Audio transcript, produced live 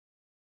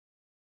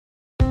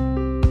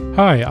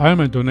Hi, I'm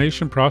a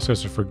donation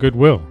processor for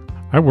Goodwill.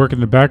 I work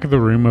in the back of the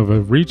room of a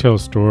retail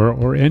store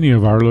or any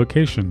of our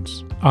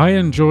locations. I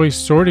enjoy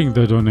sorting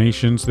the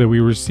donations that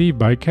we receive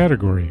by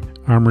category.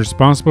 I'm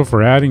responsible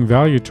for adding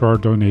value to our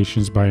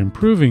donations by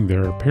improving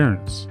their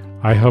appearance.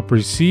 I help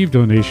receive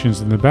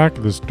donations in the back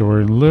of the store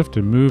and lift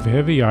and move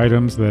heavy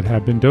items that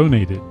have been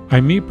donated.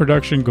 I meet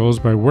production goals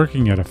by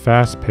working at a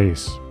fast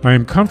pace. I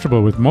am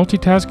comfortable with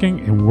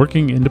multitasking and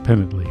working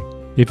independently.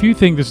 If you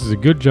think this is a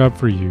good job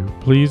for you,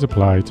 please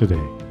apply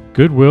today.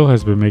 Goodwill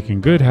has been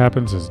making good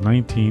happen since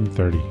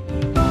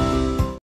 1930.